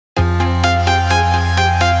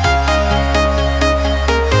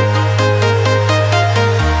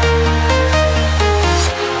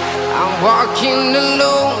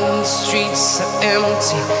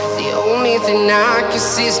empty. The only thing I can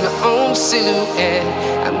see is my own silhouette.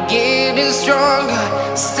 I'm getting stronger,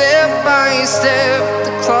 step by step.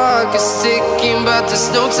 The clock is ticking, but there's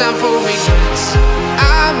no time for regrets.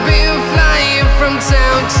 I've been flying from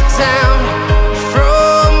town to town,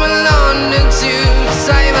 from London to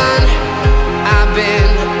Taiwan. I've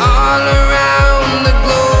been all around the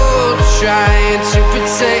globe, trying to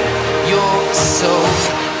protect your soul.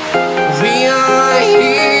 We are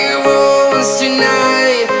heroes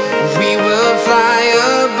tonight. We will fly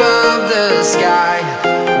above the sky.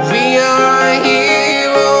 We are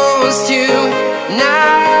heroes tonight.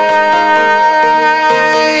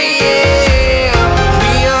 Yeah.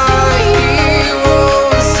 We are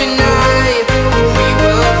heroes tonight. We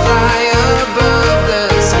will fly above the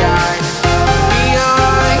sky. We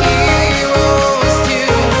are heroes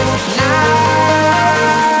tonight.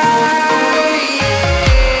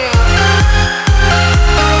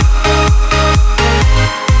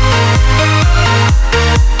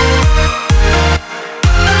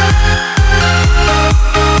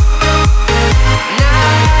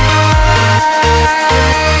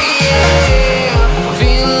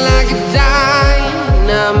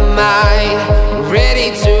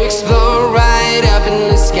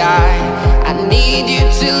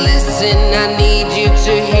 I need you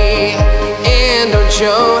to hear, and don't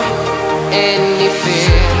show any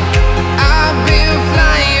fear. I've been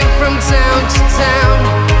flying from town to town,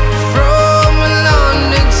 from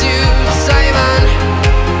London to Taiwan.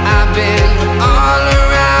 I've been all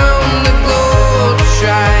around the globe,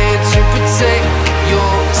 trying to protect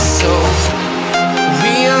your soul.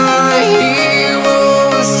 We are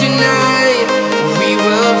heroes tonight. We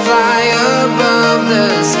will fly above the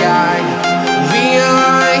sky. We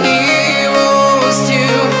are heroes tonight.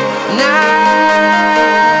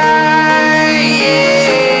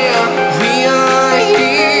 Yeah. We are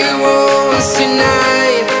heroes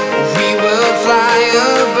tonight. We will fly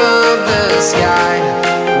above the sky.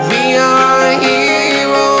 We are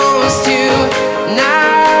heroes tonight.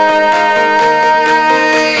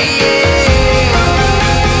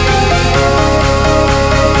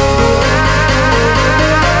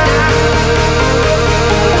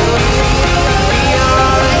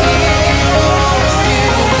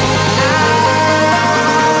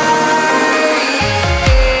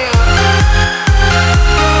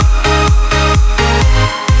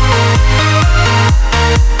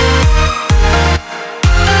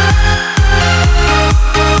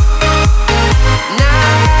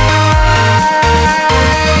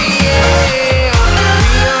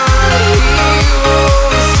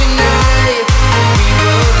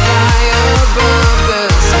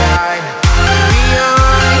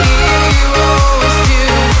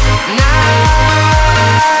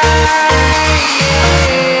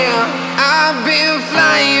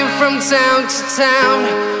 Town to town,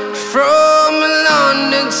 from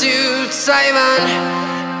London to Taiwan.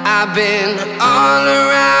 I've been all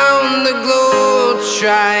around the globe,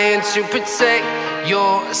 trying to protect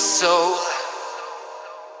your soul.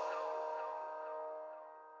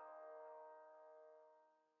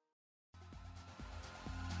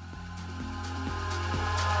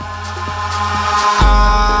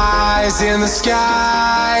 Eyes in the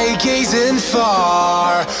sky, gazing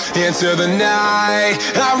far into the night.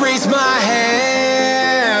 I raise my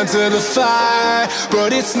hand to the fire,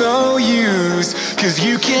 but it's no use, 'cause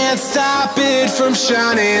you can't stop it from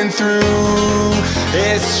shining through.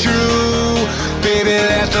 It's true, baby,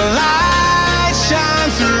 let the light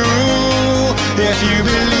shine through. If you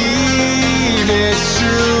believe it's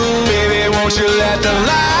true, baby, won't you let the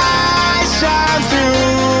light shine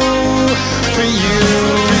through for you,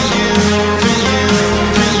 for you, for you,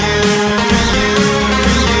 for you, for you, for you, for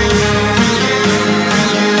you,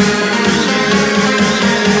 for you,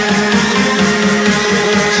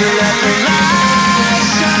 won't you let the light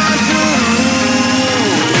shine through?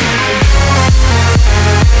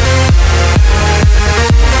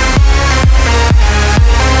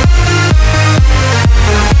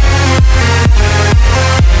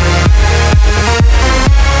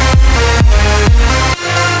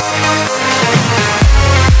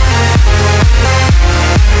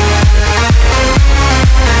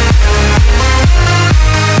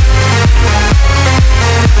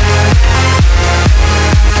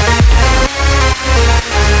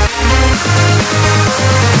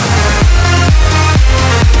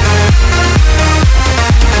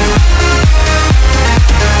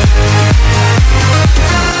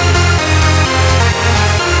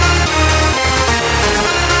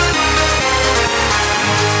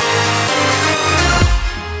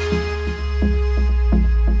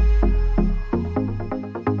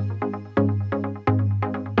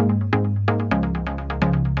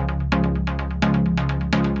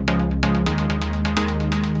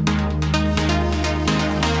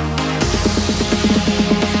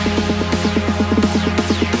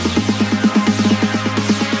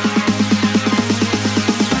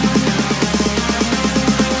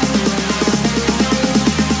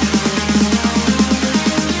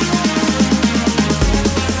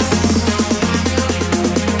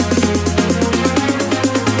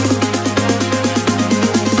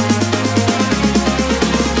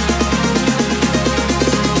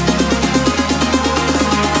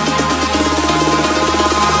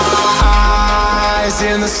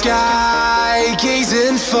 in the sky,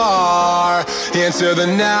 gazing far into the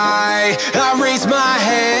night. I raise my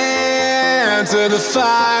hand to the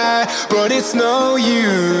fire, but it's no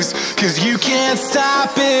use, 'cause you can't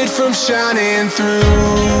stop it from shining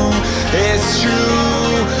through. It's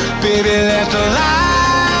true, baby, let the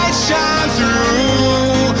light shine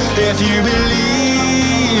through. If you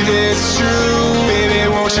believe it's true, baby,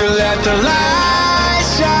 won't you let the light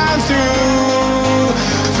shine through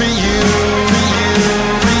for you, for you,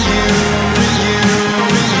 for you, for you,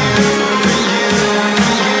 for you, for you,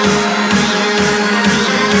 for you,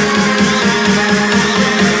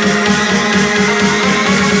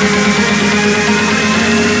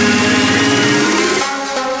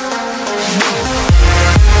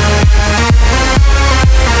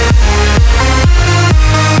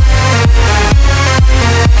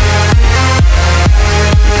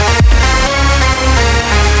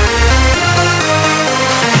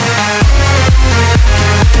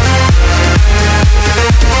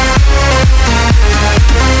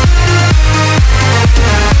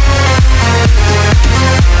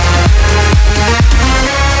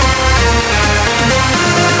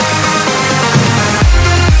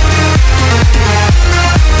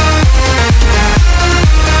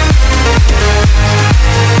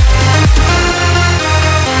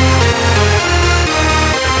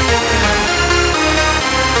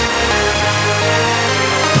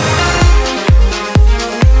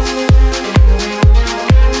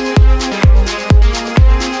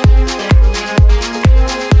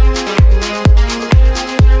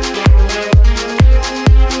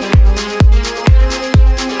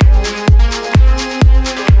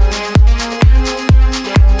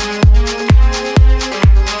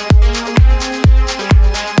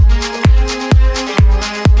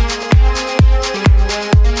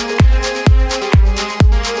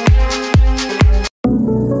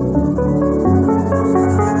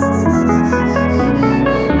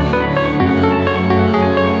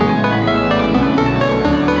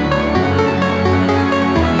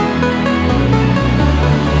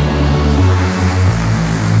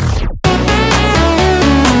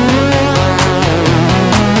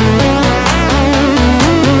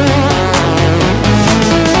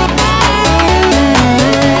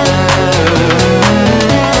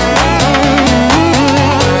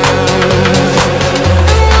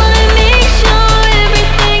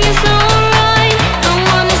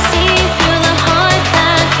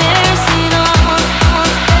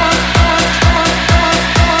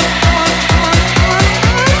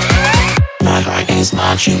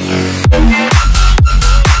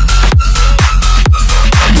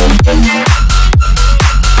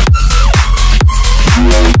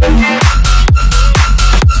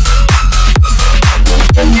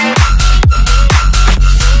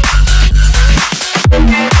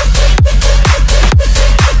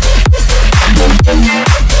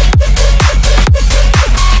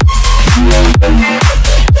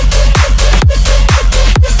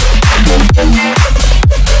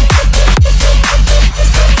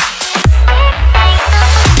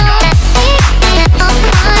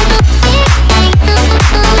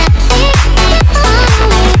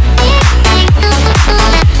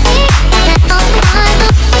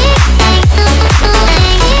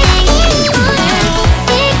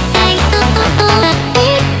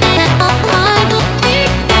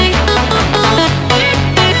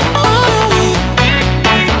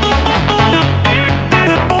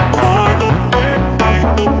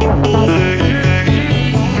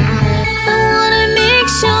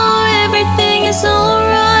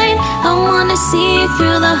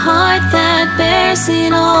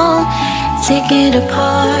 Take it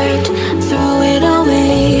apart, throw it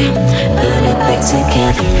away, put it back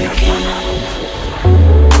together again.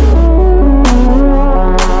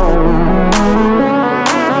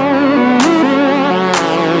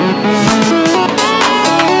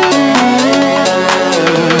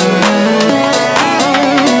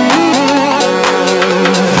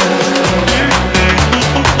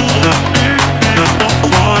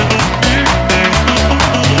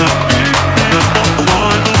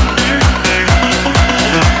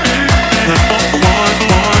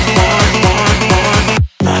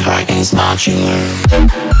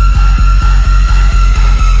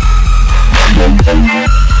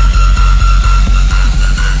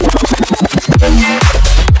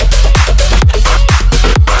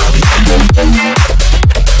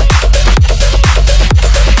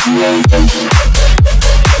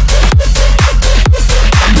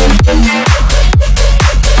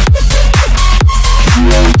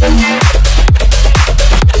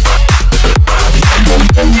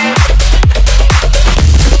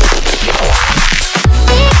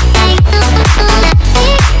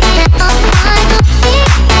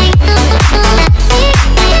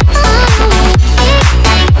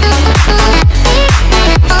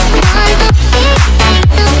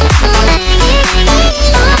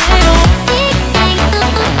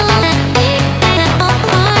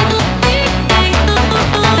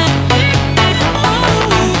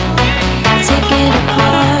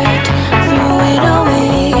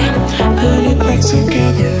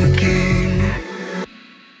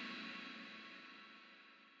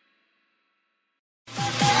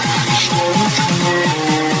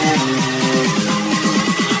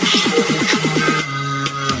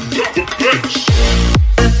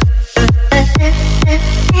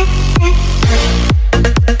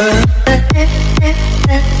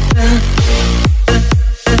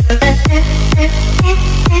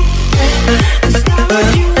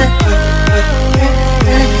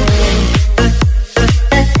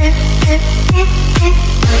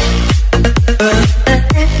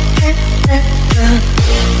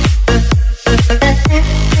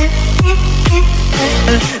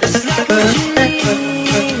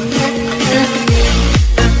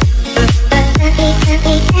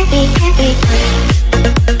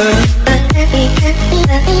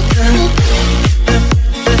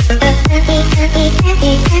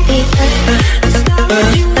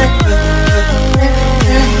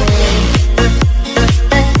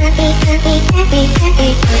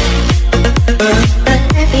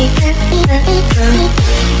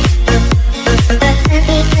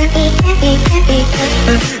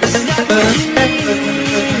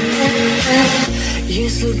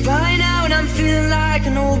 Years slip by now and I'm feeling like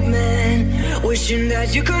an old man, wishing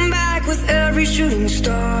that you come back with every shooting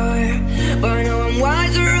star. By now I'm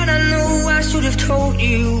wiser and I know I should have told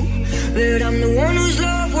you that I'm the one whose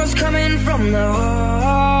love was coming from the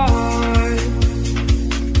heart.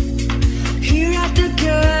 Here at the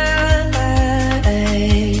gate,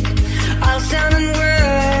 I'll stand and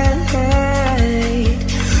wait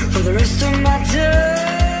for the rest of my days.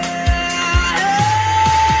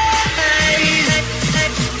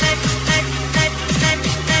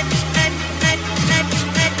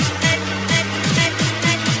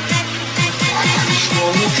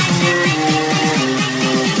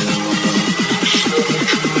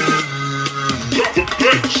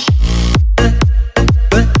 Natasha!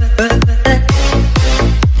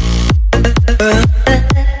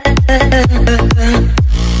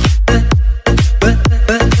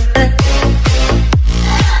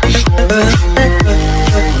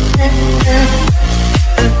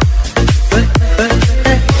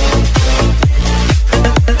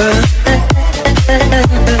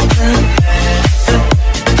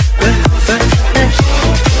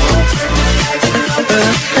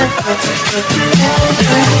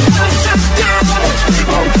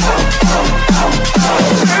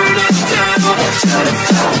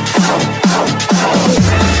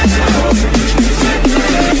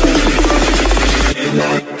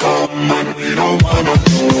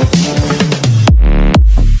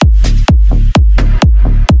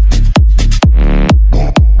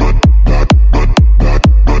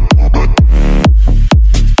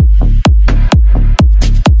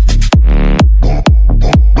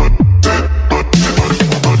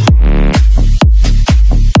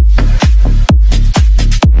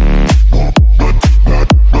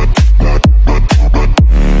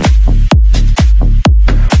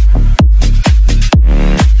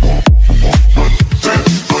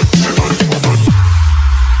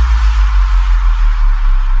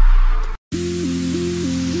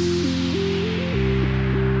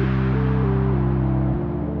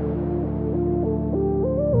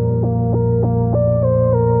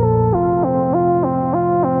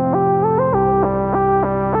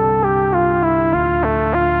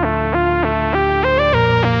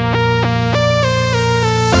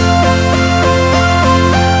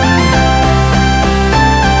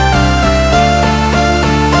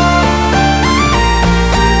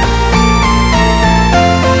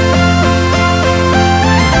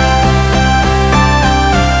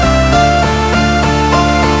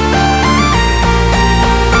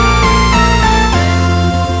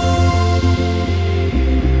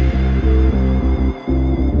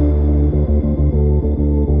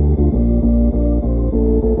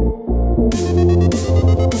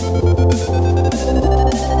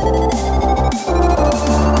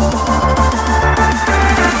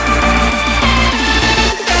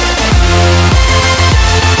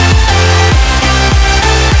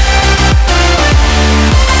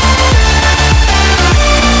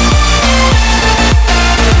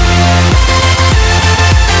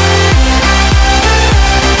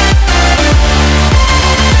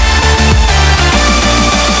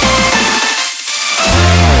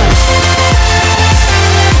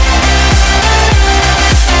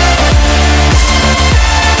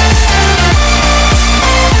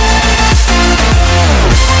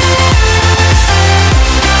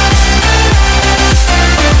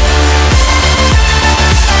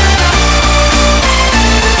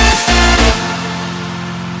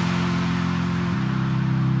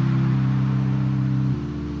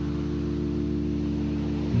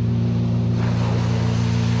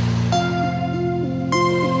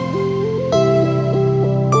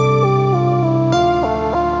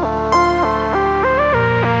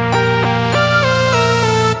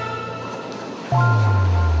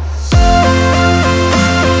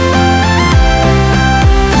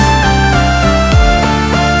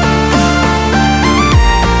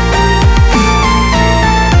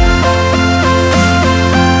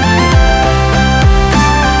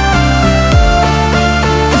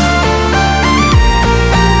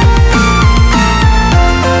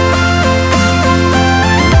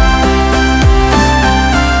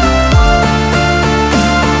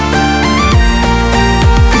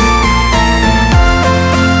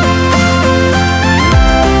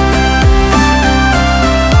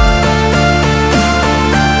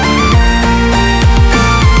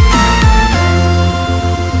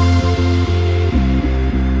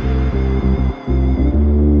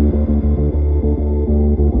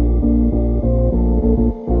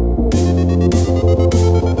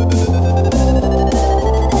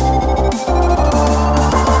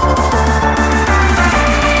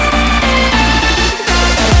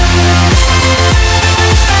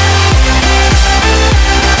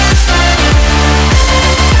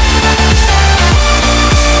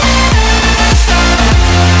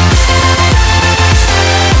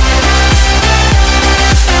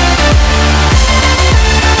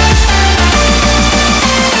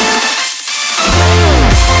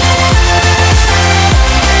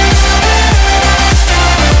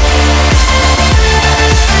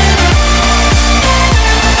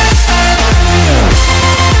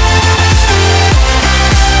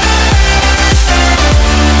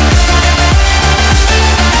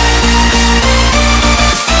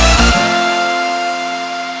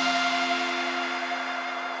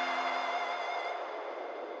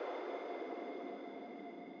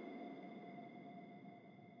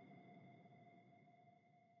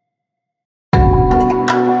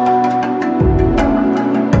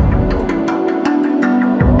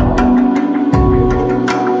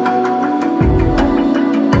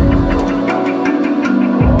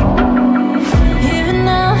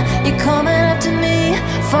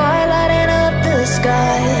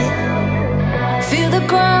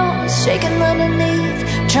 shaking underneath,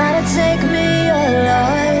 trying to take me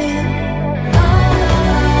alive.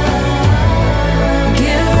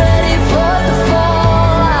 Get ready for the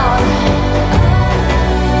fallout.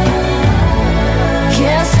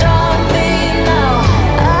 Can't stop me now.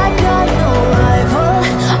 I got no rival.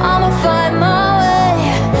 I'ma find my way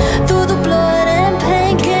through the blood and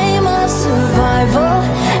pain game of survival.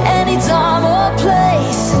 Any time or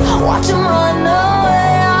place, watch 'em run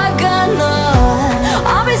away. I got none.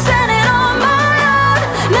 I'll be standing on my own,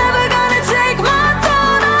 never gonna take my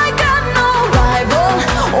throne. I got no rival.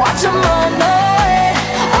 Watch 'em run away.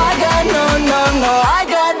 I got no, no, no. I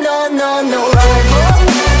got no, no, no rival.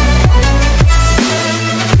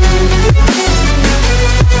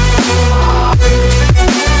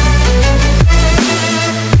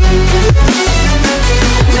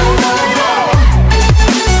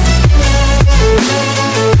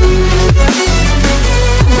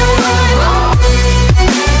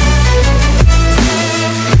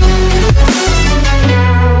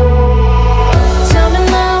 Tell me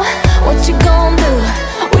now, what you gon' do?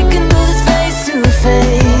 We can do this face to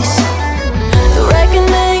face. The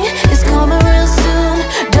reckoning is coming real soon.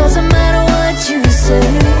 Doesn't matter what you say.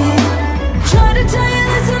 Try to tell you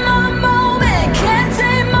this is my moment. Can't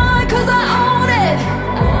take mine 'cause I own it.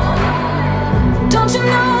 Don't you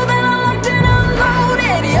know that I'm locked and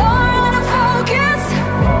unloaded? You're out of focus.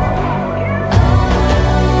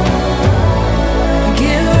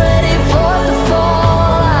 Get ready for the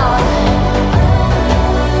fallout.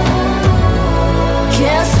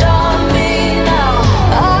 Can't stop me now.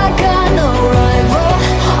 I got no rival.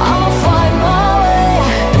 I'ma find my way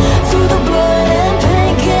through the blood and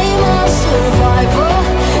pain game of survival.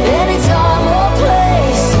 Any time or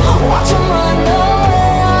place, watch 'em run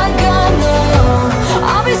away. I got no.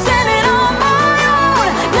 I'll be standing on my own,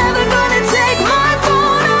 never gonna take my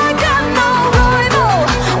phone. I got no rival.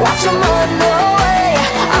 Watch 'em run away.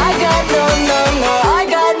 I got no, no, no. I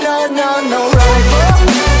got no, no, no rival.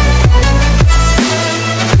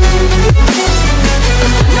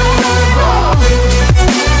 No rival.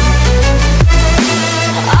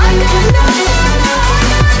 I got no, no,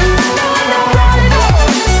 no, no rival.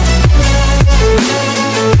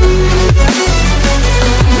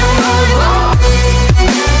 No rival.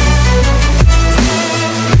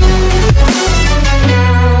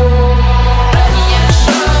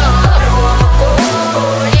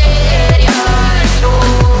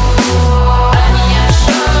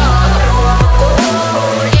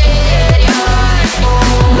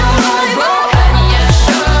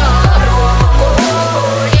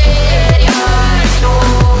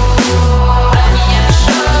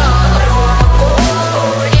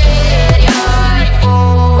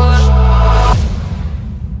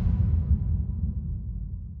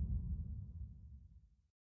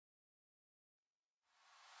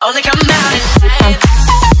 Only come out at night.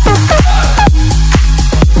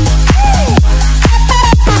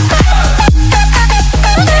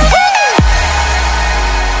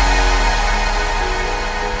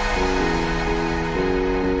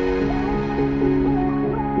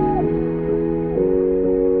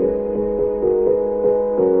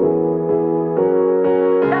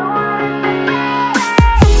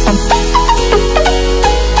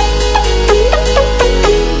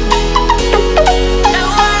 No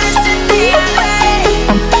one is in the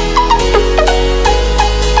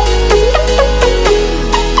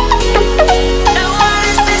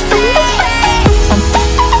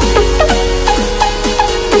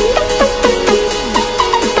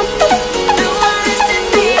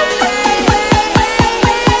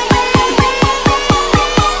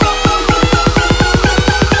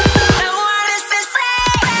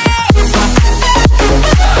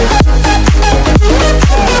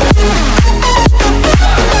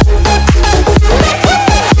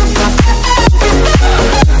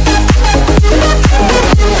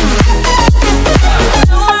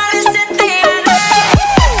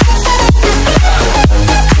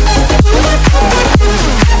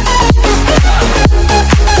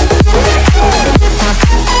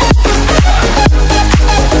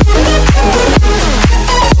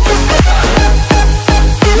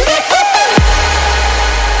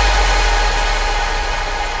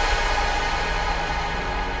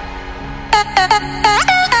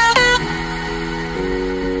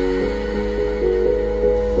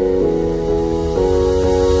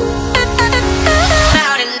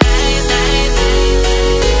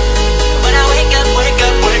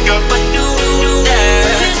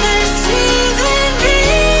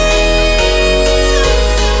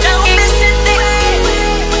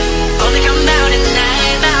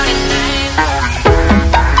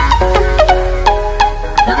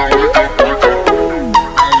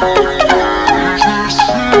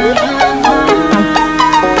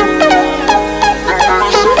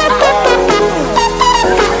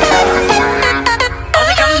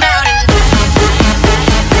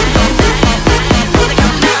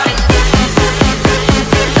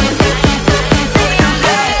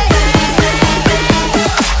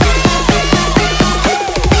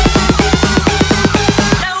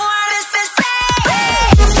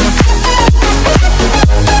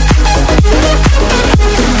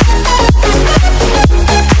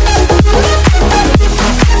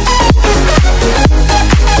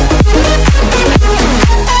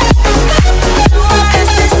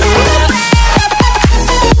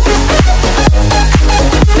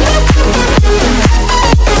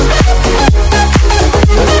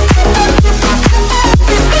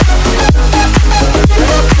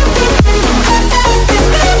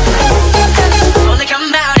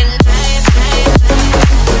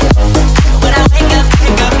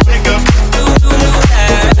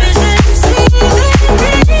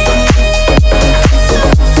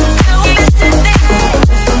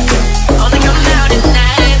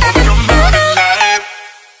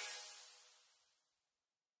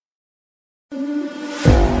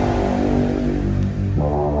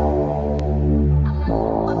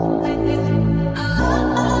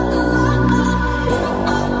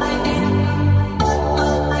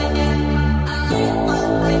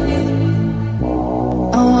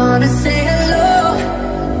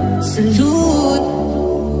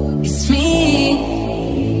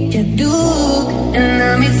you do. And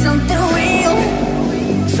I made something real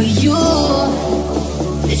for you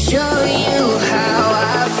to show you how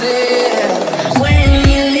I feel. When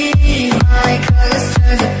you leave, my colors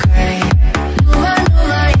turn to gray. Numa,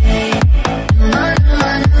 numa, yeah. Numa,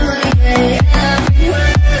 numa, numa, yeah. Every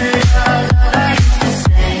word of love I used to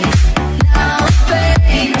say, now I'm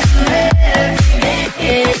paid to every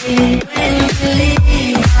day. When you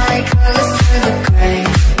leave, my colors turn to gray.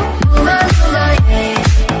 Numa, numa, yeah.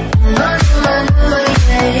 Numa, numa, numa,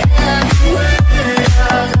 yeah. Every word of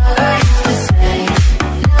love I used to say,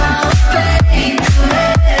 now I'm paid.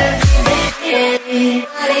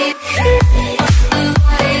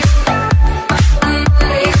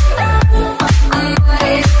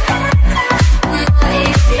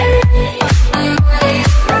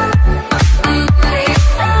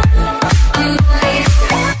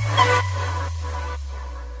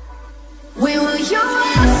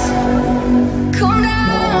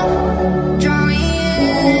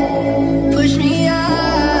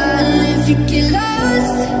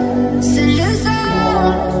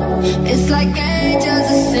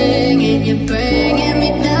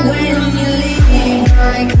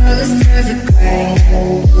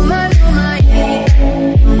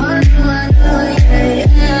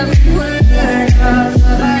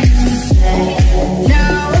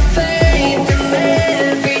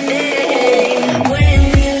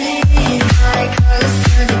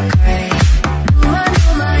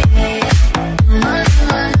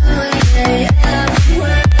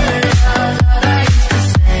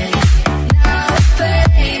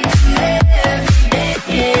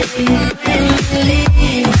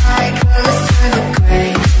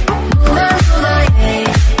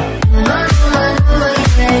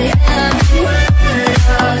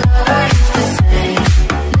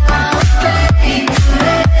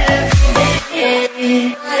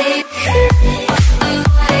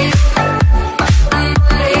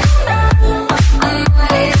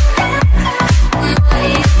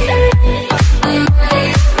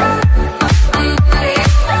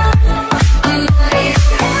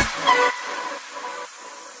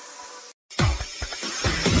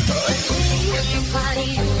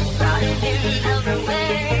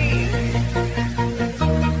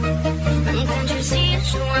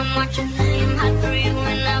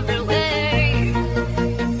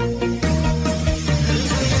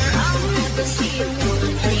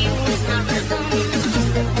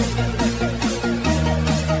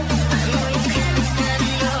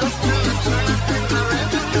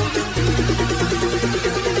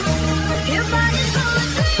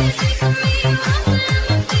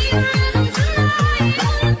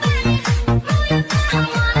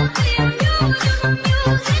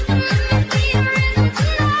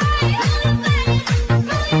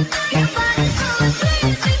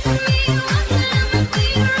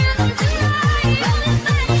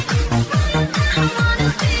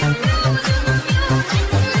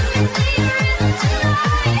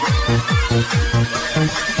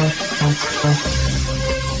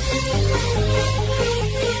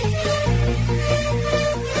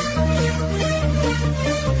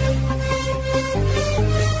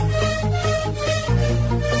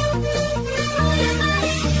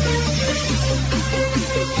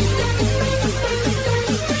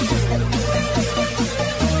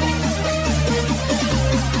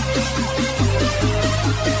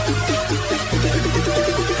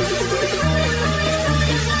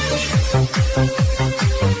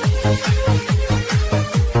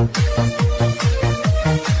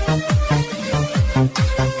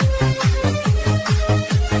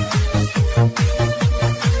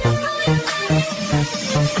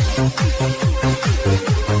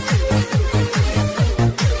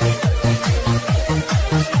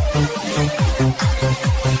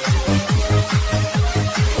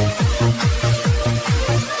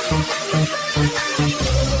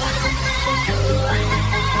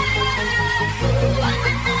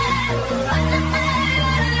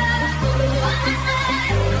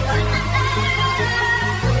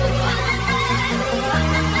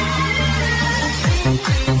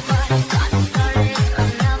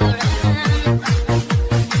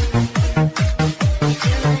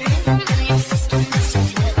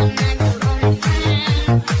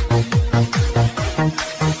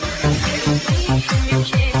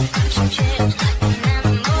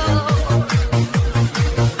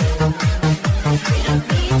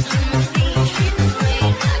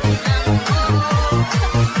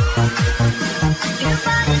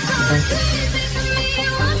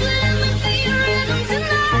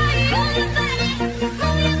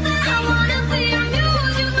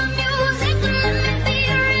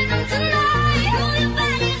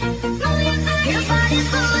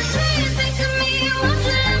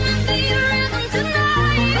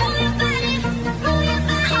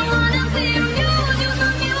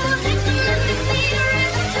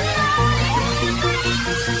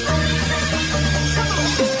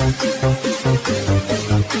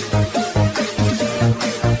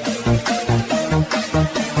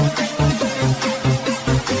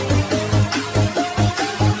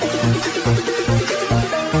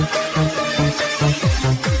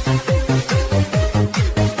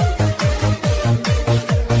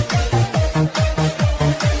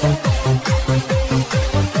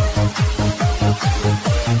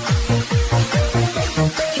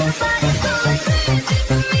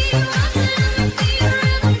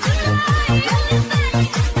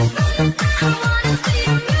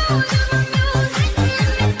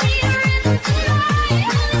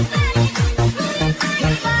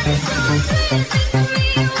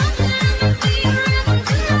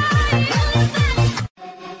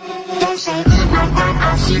 say like that,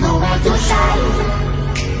 I see the way you shine.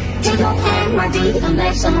 Take your hand, my dear, and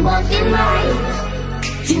let someone in mine.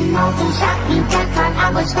 You know exactly that time I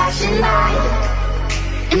was passing by.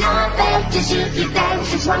 And now I beg to see you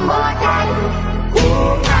dance just one more time.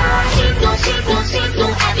 Ooh, I see you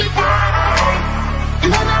every time.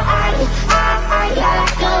 And then I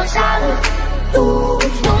like your sound. Ooh,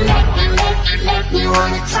 don't make me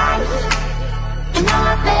wanna try. And now I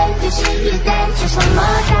beg to see you dance just one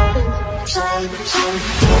more time. Say,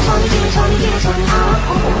 dance on me,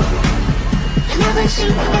 I never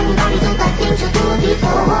seen anybody do that thing you do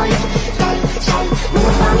before. Say,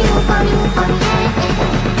 move on me, yeah.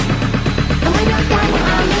 And when you're done,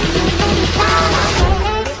 I'll make you do it down.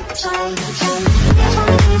 Say,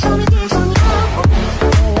 dance on me,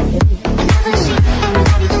 I never seen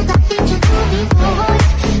anybody do that thing you do before.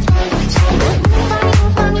 Say,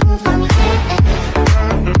 move on me, yeah.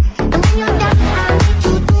 And when you're done, I'll make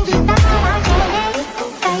you do it down.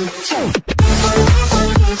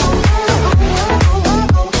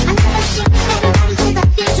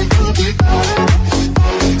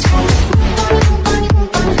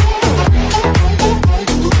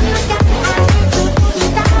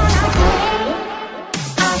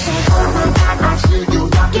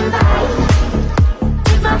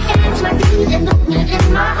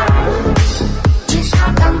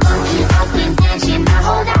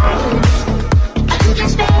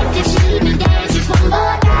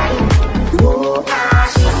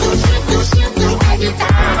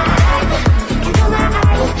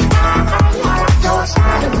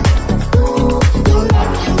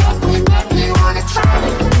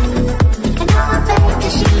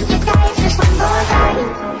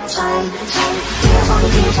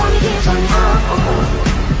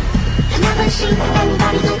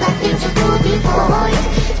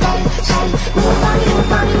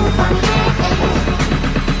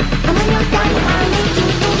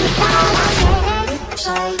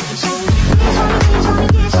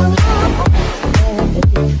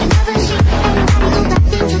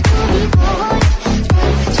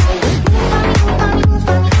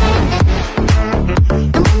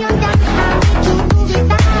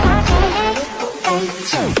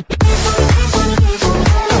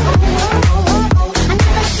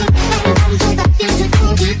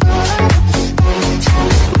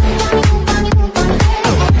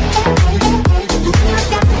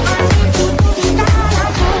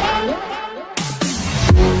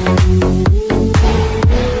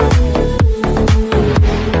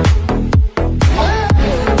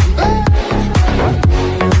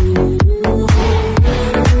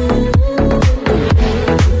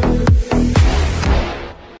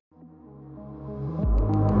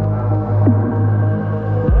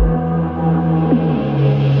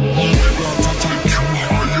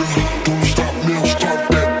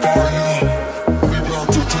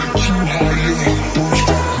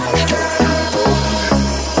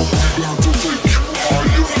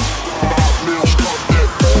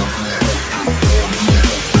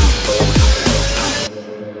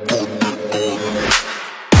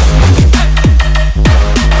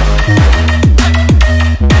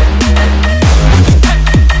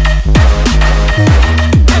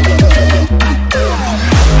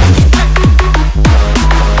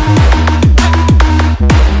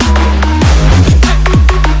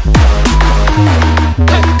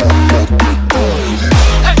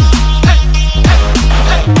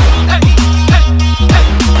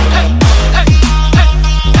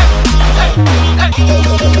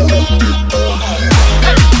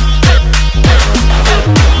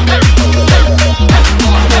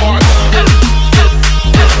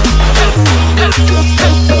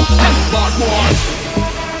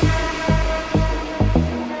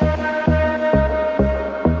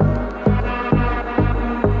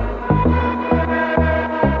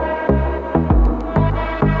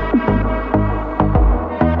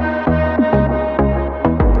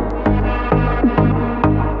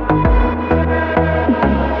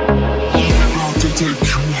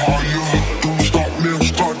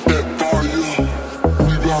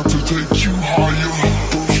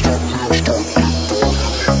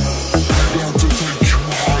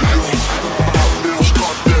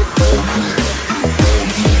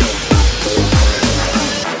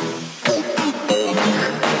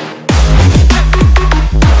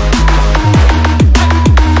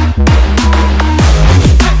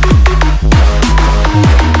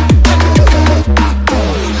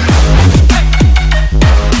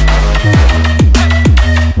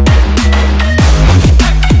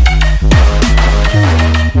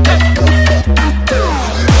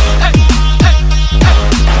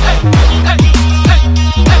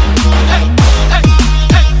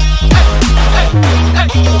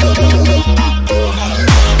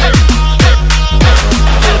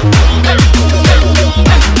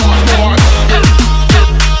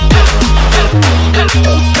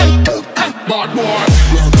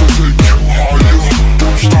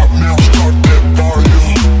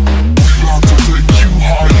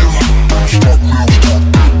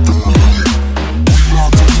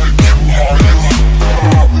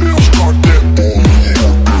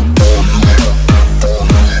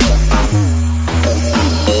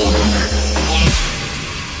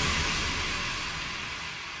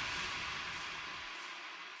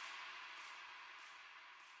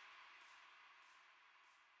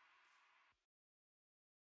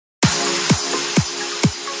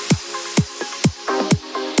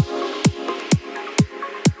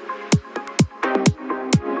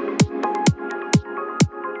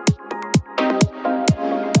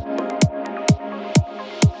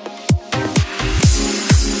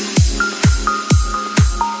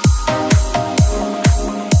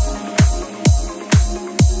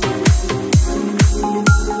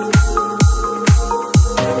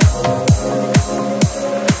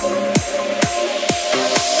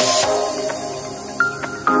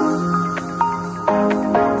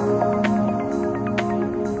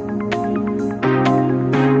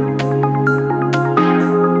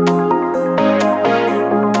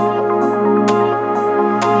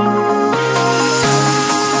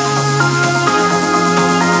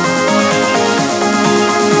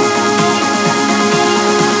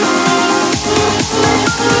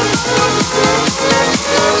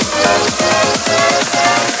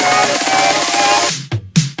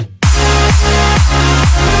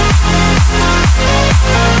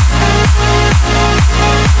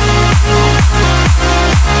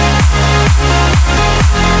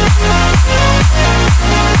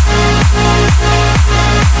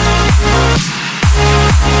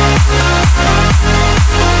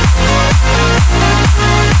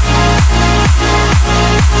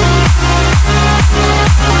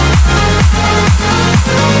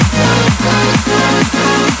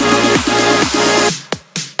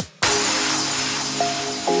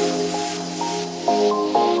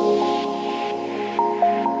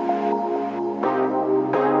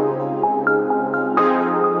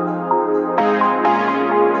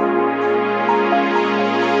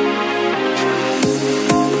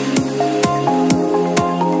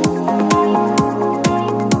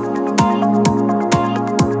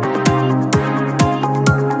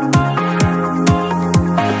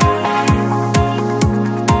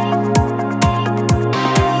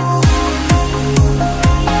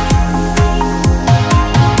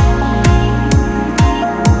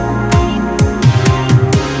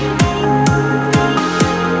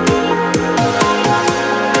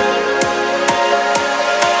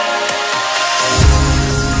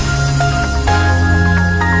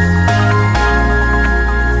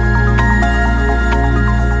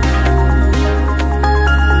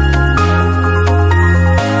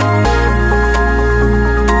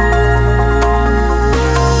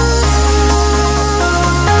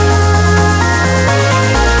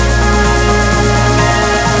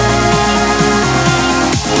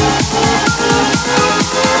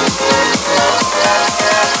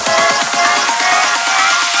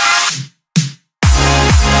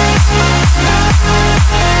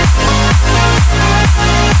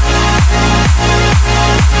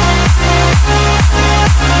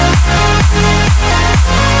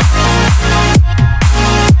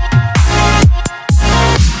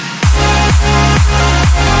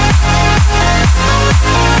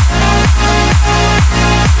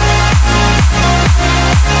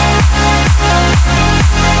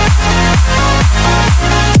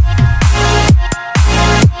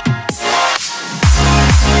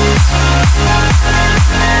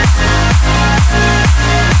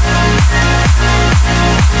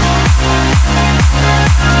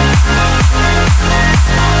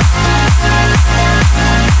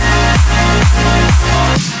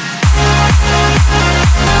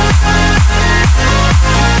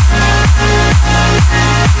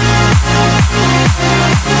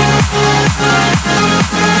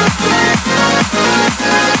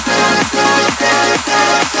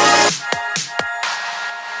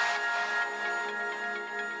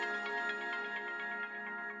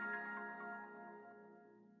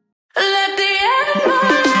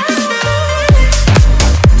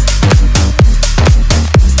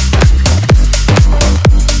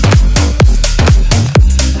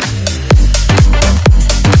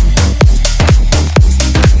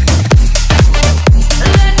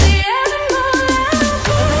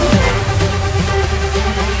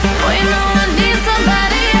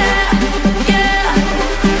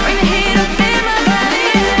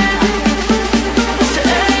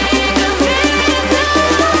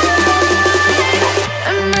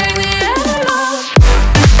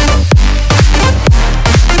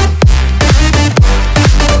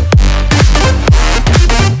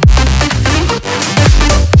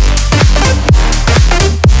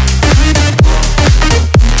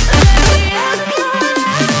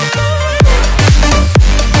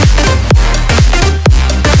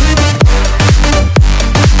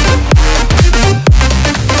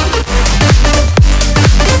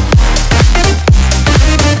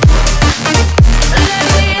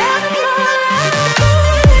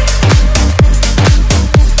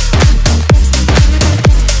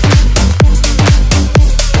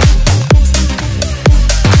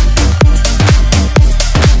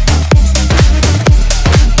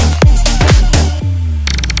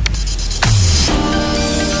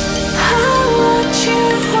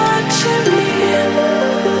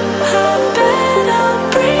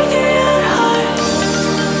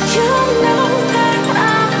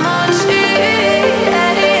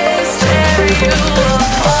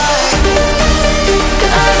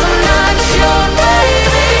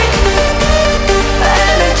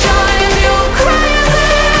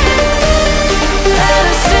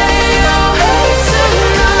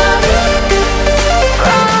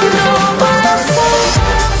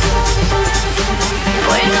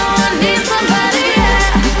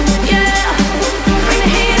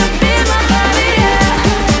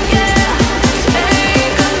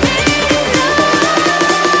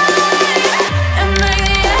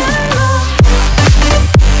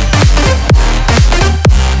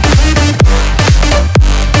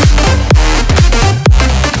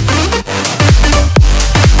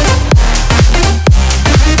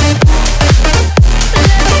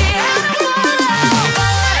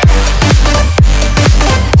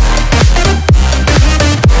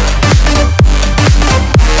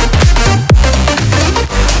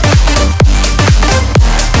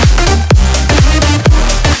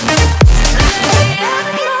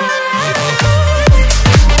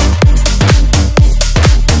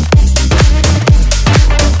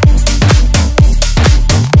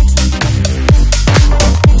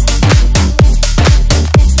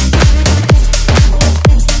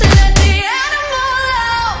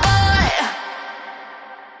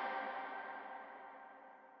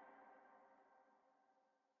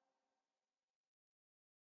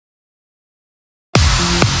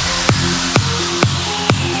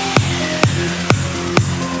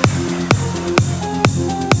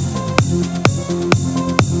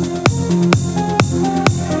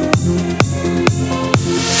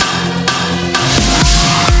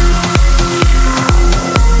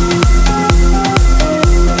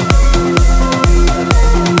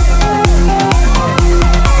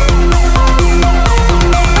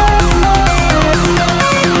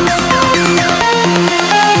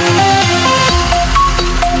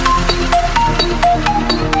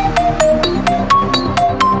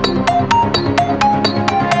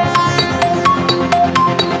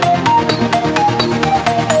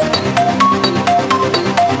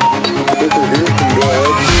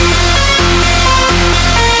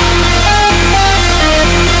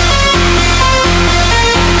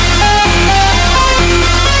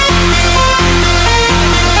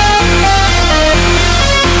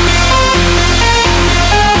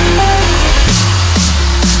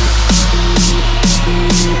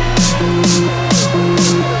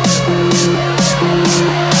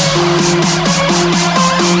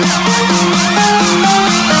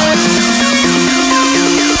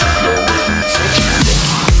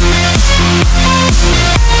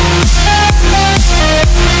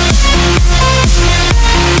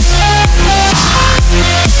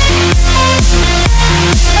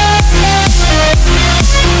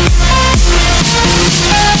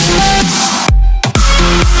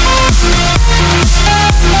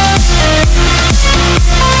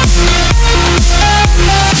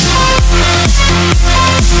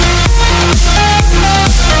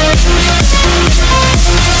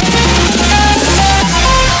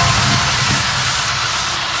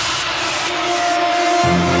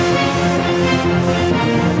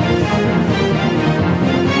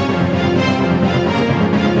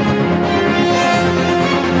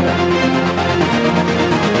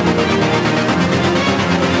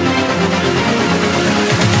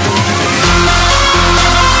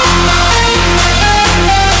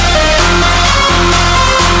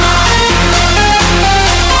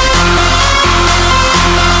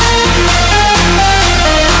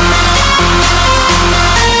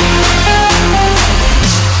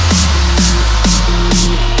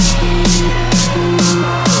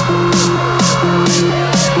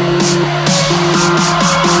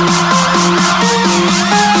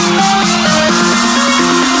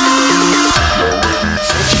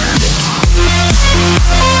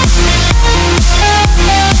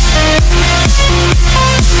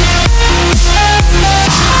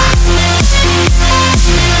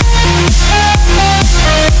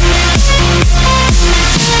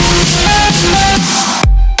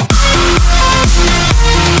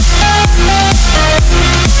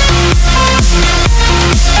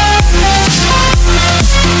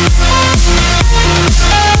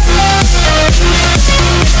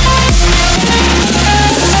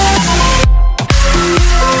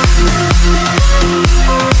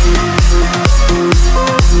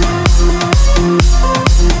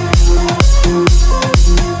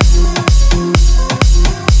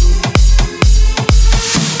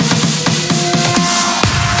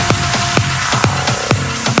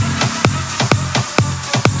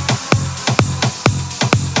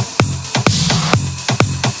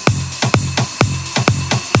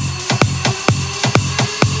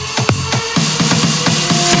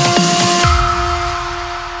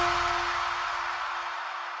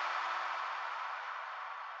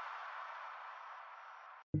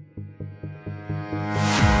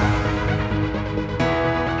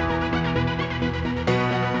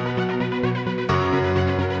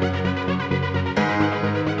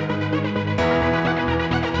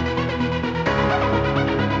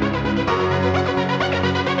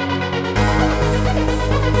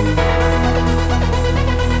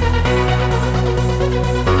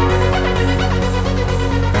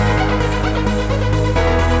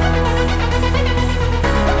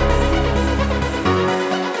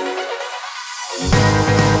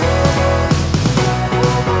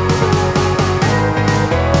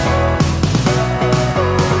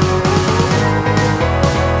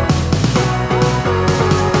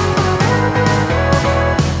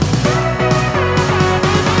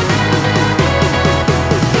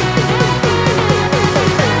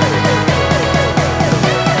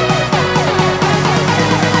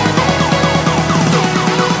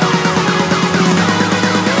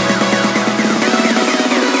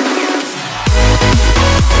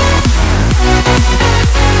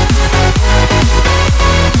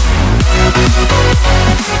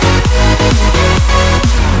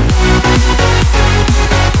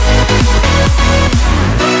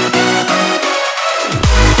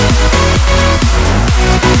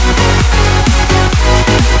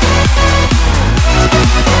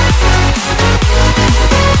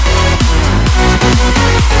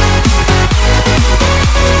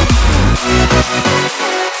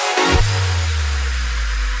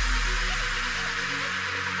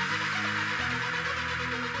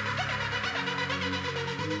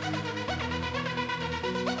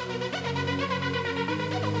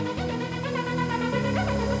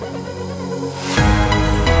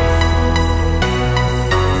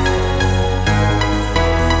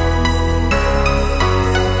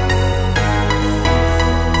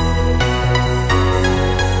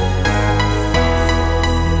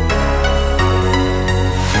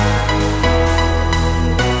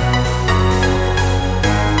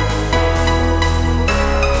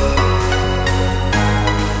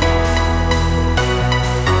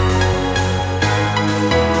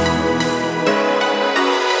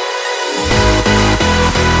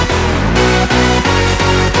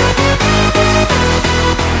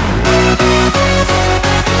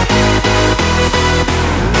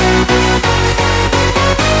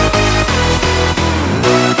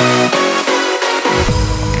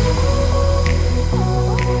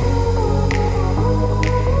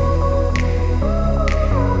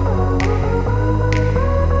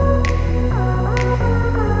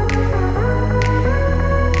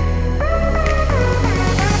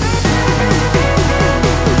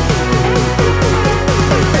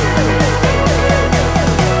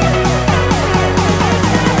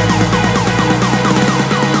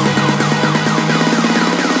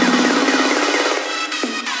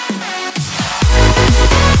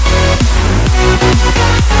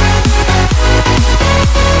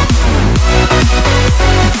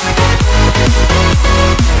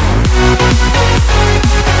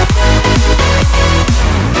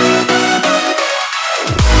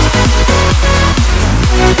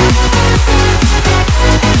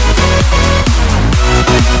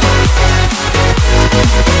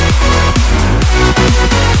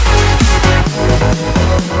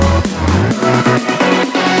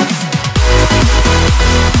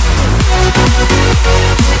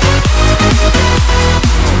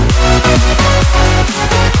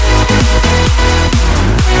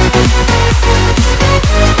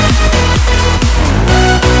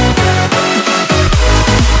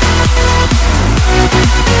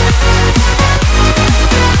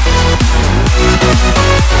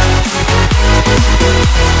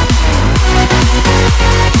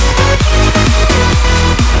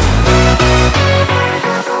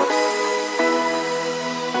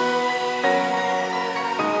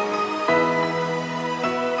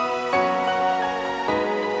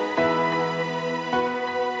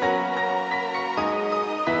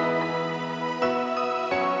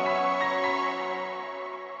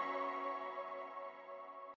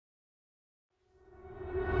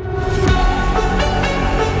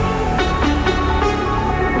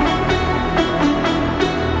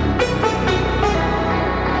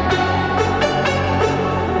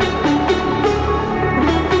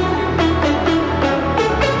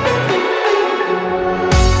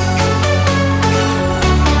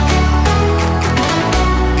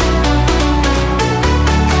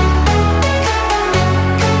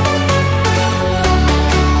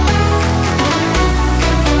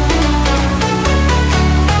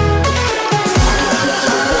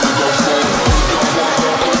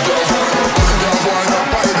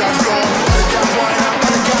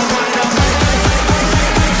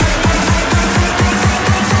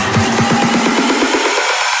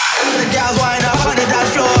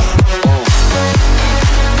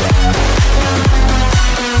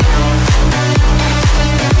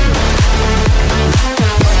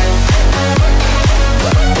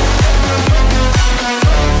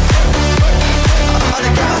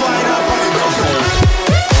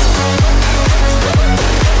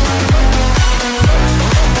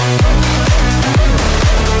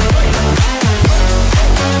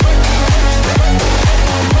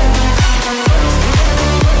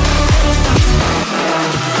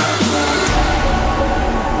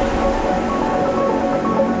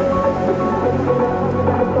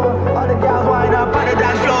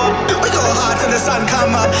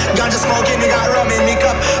 ganja smoking, they got rum in me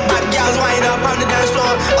cup. Bad girls wind up on the dance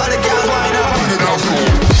floor. All the girls wind up on the dance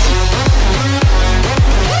floor.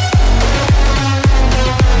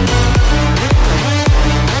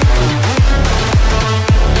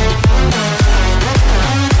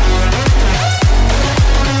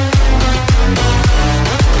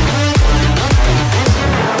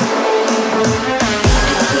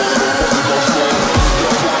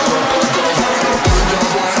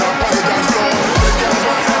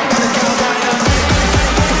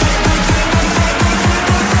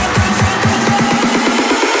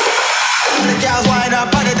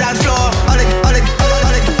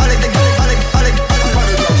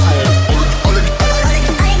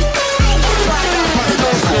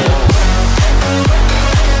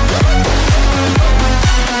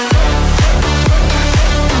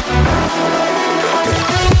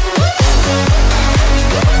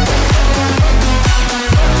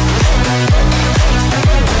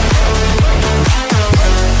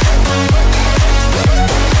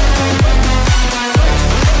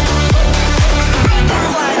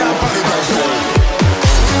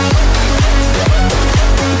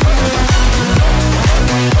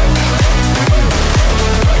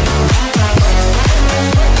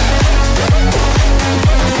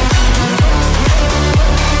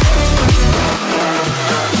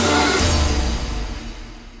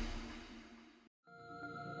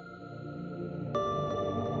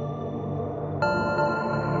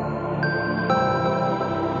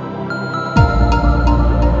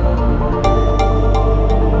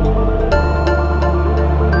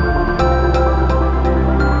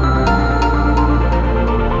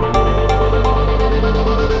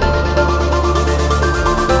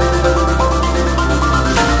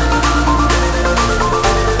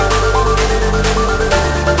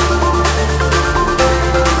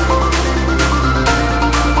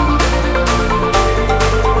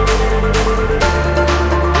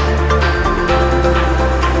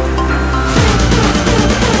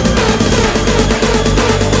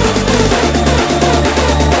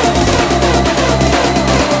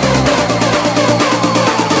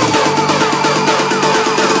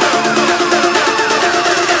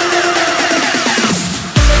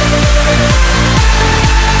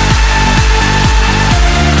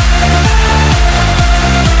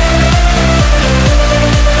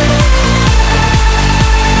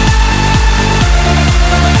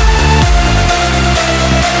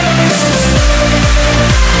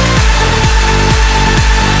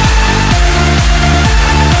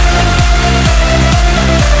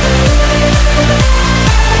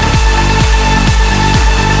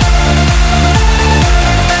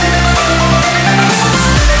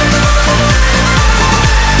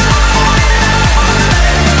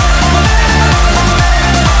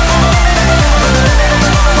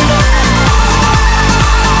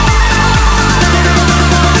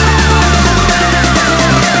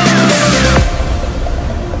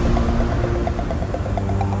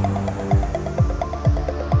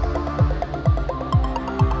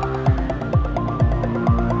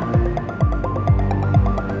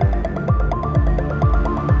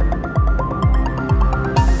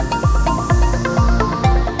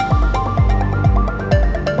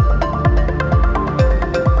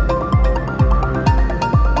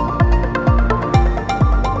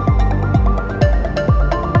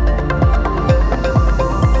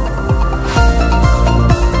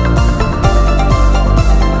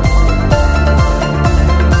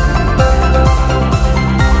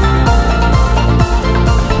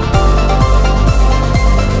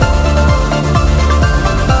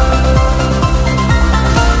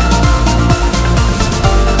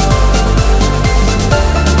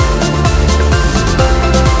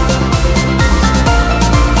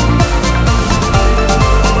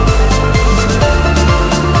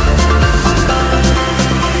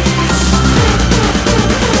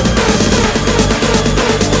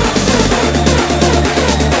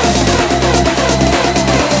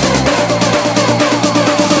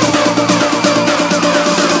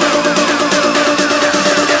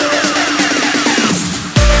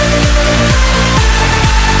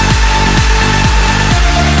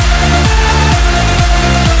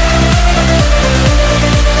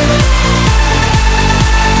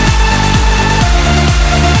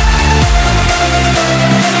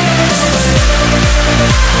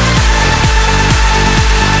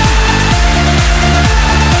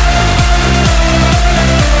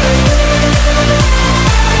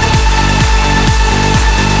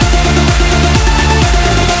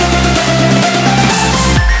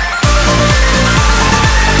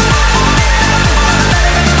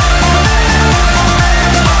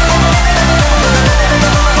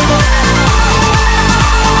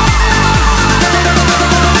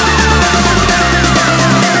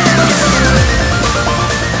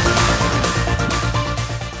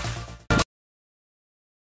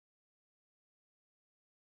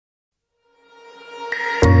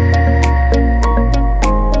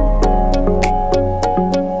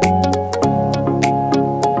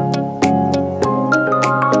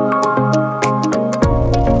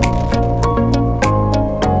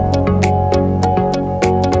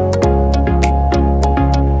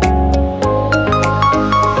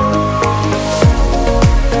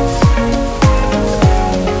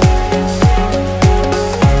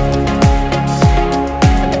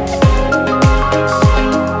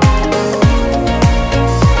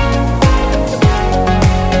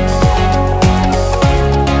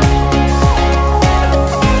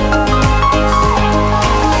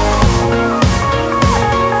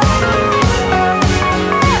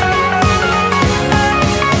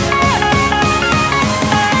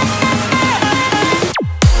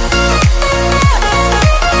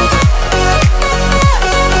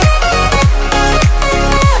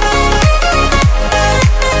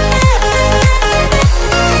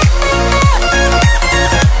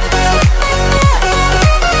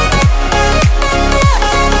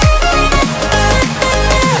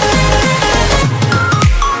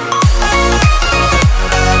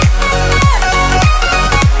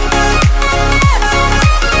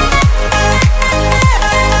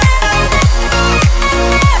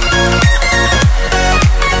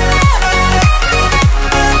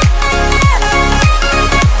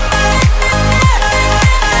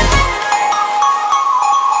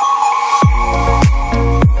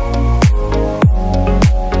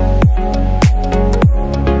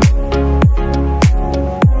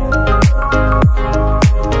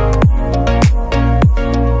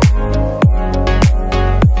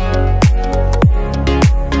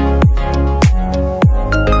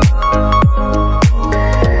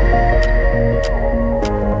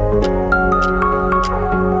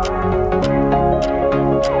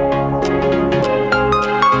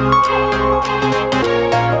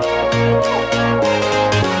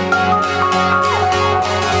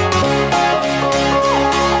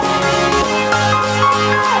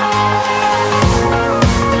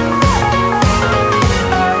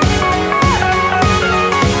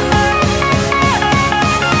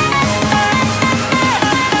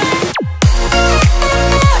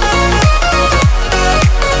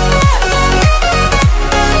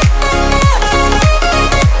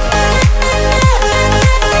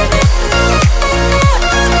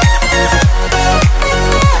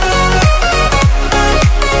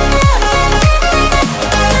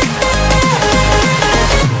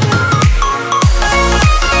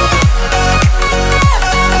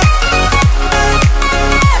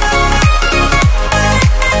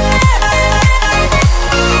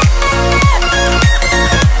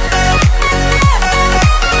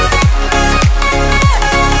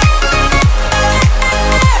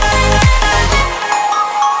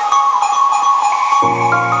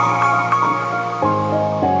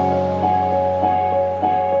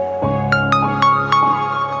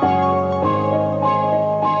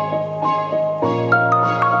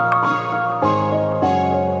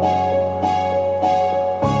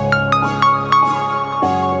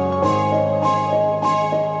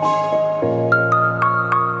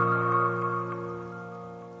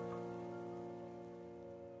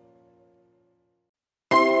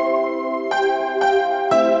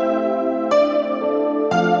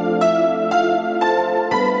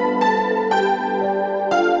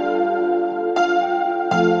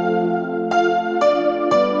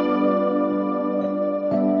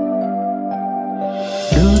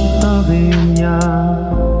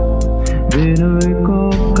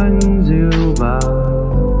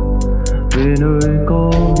 về nơi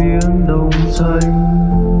có biển đông xanh,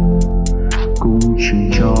 cùng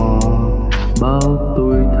chuyện trò bao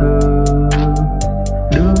tuổi thơ.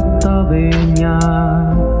 Đưa ta về nhà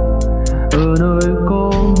ở nơi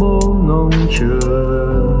có bố ngóng chờ,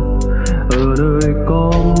 ở nơi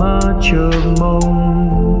có má chờ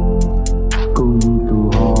mong, cùng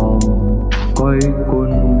tụ họp quay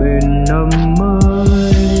quần bên năm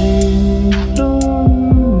mới, đón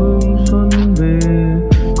mừng xuân về,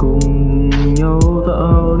 cùng nhau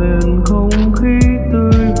tạo nên không khí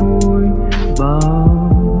tươi vui.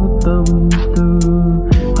 Bao tâm tư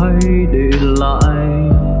hãy để lại,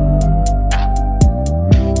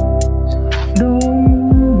 đón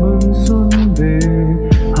mừng xuân về,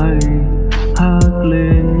 hãy hát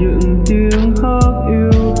lên những tiếng hát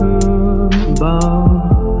yêu thương. Bao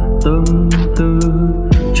tâm tư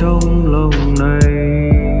trong lòng này.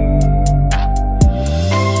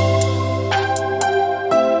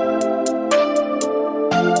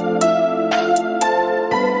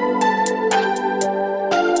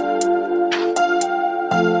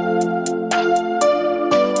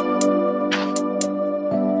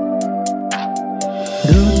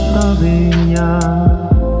 Đưa ta về nhà,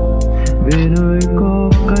 về nơi có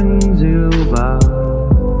cánh diều vàng,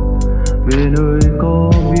 về nơi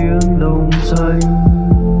có biển đông xanh,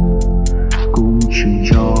 cùng chuyện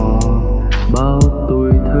trò bao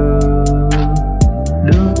tuổi thơ.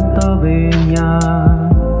 Đưa ta về nhà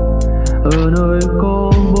ở nơi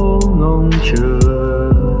có bố ngóng chờ,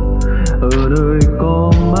 ở nơi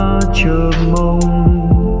có má chờ mong,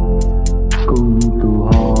 cùng tụ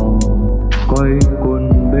họp quay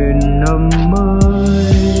quần bên năm mới,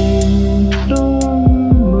 đón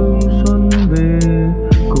mừng xuân về,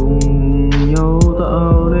 cùng nhau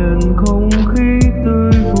tạo nên không khí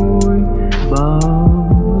tươi vui. Bao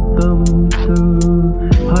tâm tư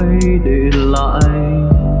hãy để lại,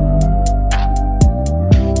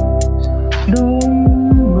 đón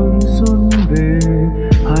mừng xuân về,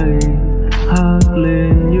 hãy hát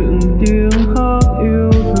lên những tiếng hát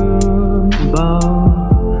yêu thương. Bao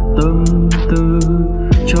tâm tư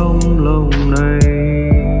trong lòng này.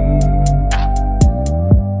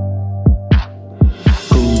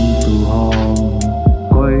 Cùng tụ họp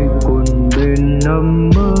quay quần bên năm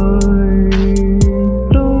mới,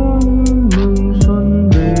 đón mừng xuân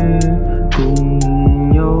về, cùng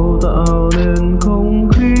nhau tạo nên không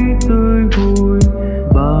khí tươi vui.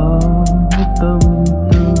 Bao tâm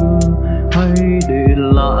tư hãy để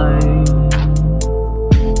lại,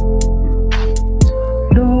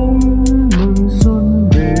 đón mừng xuân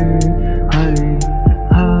về, hãy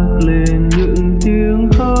hát lên những tiếng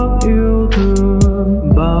hát yêu thương.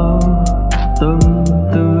 Bao tâm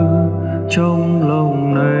tư trong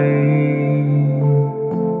lòng này.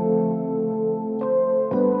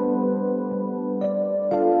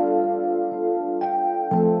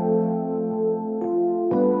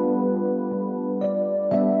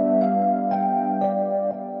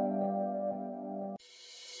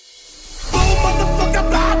 Boom, motherfucker,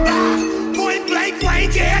 blah, blah. Point blank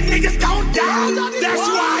range, yeah, niggas gon' die. That's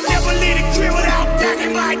why I never leave the crib without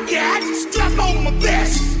packing my gat. Strap on my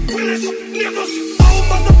vest, realest niggas. Boom,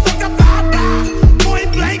 motherfucker, blah, blah. Point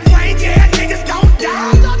blank range, yeah, niggas gon'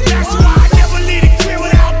 die. That's why I never leave the crib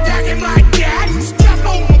without packing my gat. Strap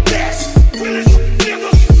on my vest, realest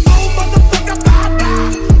niggas. Boom, motherfucker, blah, blah.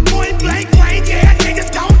 Point blank range, yeah, niggas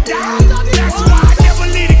gon' die. That's why I never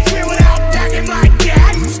leave the crib without packing my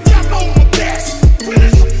gat. Strap on my vest,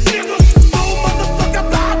 realest niggas. Boom, motherfucker,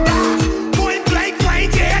 blah, blah. Point blank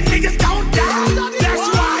range, yeah, niggas gon' die. That's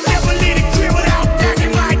why I never leave the crib without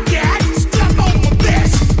packing my gat. Strap on my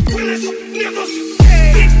vest, realest niggas.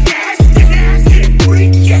 Get gas, get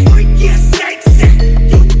freak, get sexy,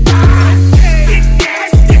 you fine. Get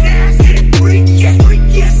gas, get freak,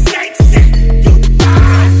 get sexy, you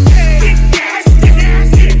fine. Get gas, get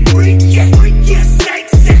freak, get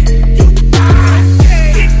sexy, you fine.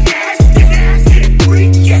 Get gas, get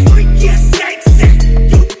freak, get sexy,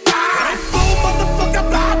 you fine. Boom, motherfucker,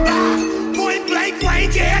 blah, blah. Point blank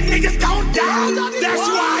range, yeah, niggas gon' die. That's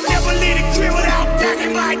why I never leave the crib without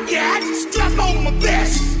packing my gat. Strap on my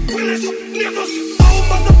vest, realest niggas.